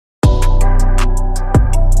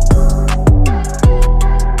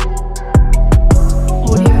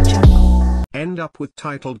end up with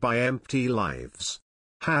titled by empty lives.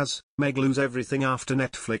 Has Meg lose everything after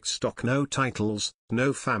Netflix doc? No titles,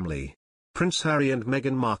 no family. Prince Harry and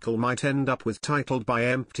Meghan Markle might end up with titled by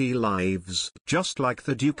empty lives, just like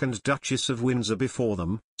the Duke and Duchess of Windsor before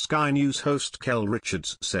them, Sky News host Kel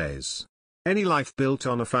Richards says. Any life built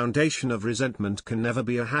on a foundation of resentment can never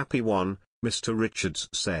be a happy one, Mr. Richards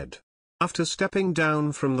said. After stepping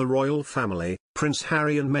down from the royal family, Prince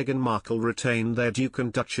Harry and Meghan Markle retained their Duke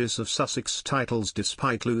and Duchess of Sussex titles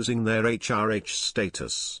despite losing their HRH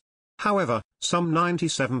status. However, some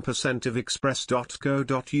 97% of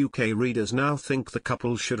express.co.uk readers now think the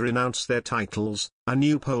couple should renounce their titles, a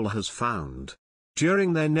new poll has found.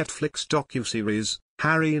 During their Netflix docuseries,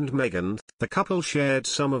 Harry and Meghan, the couple shared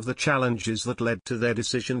some of the challenges that led to their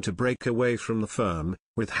decision to break away from the firm,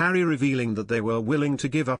 with Harry revealing that they were willing to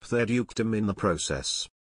give up their dukedom in the process.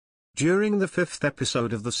 During the 5th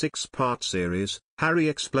episode of the 6-part series, Harry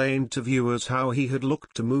explained to viewers how he had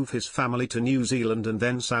looked to move his family to New Zealand and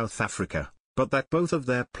then South Africa, but that both of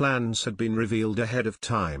their plans had been revealed ahead of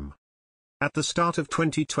time. At the start of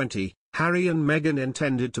 2020, Harry and Meghan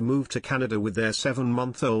intended to move to Canada with their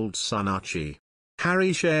 7-month-old son Archie.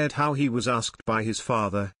 Harry shared how he was asked by his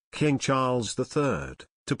father, King Charles III,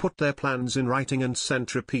 to put their plans in writing and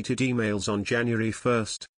sent repeated emails on January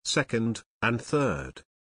 1st, 2nd, and 3rd.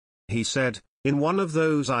 He said, "In one of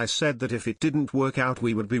those I said that if it didn't work out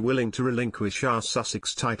we would be willing to relinquish our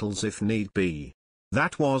Sussex titles if need be.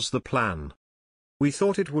 That was the plan. We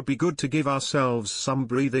thought it would be good to give ourselves some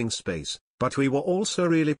breathing space, but we were also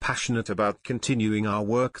really passionate about continuing our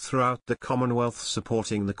work throughout the Commonwealth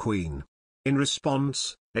supporting the Queen." In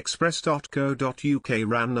response, express.co.uk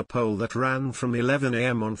ran a poll that ran from 11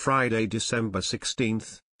 a.m. on Friday, December 16,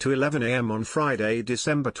 to 11 a.m. on Friday,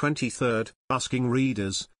 December 23, asking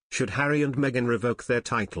readers, should Harry and Meghan revoke their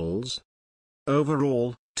titles?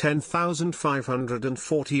 Overall,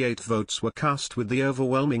 10,548 votes were cast with the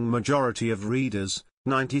overwhelming majority of readers,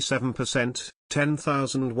 97%,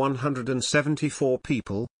 10,174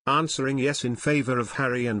 people, answering yes in favor of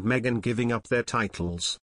Harry and Meghan giving up their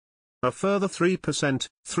titles. A further 3%,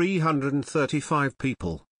 335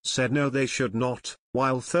 people, said no they should not,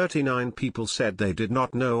 while 39 people said they did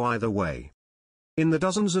not know either way. In the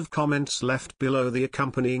dozens of comments left below the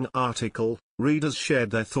accompanying article, readers shared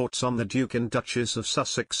their thoughts on the Duke and Duchess of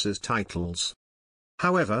Sussex's titles.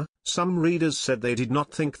 However, some readers said they did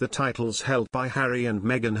not think the titles held by Harry and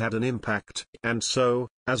Meghan had an impact, and so,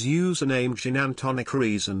 as username Ginantonic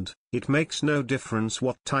reasoned, it makes no difference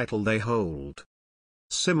what title they hold.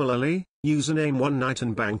 Similarly, username One Night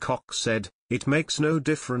in Bangkok said, it makes no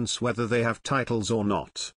difference whether they have titles or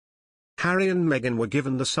not. Harry and Meghan were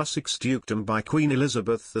given the Sussex dukedom by Queen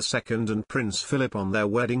Elizabeth II and Prince Philip on their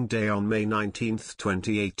wedding day on May 19,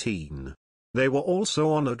 2018. They were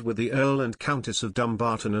also honoured with the Earl and Countess of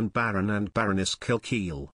Dumbarton and Baron and Baroness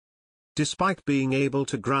Kilkeel. Despite being able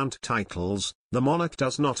to grant titles, the monarch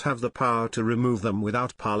does not have the power to remove them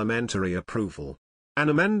without parliamentary approval. An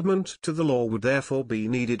amendment to the law would therefore be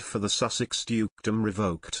needed for the Sussex dukedom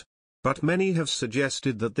revoked. But many have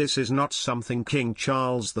suggested that this is not something King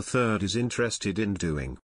Charles III is interested in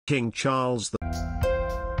doing. King Charles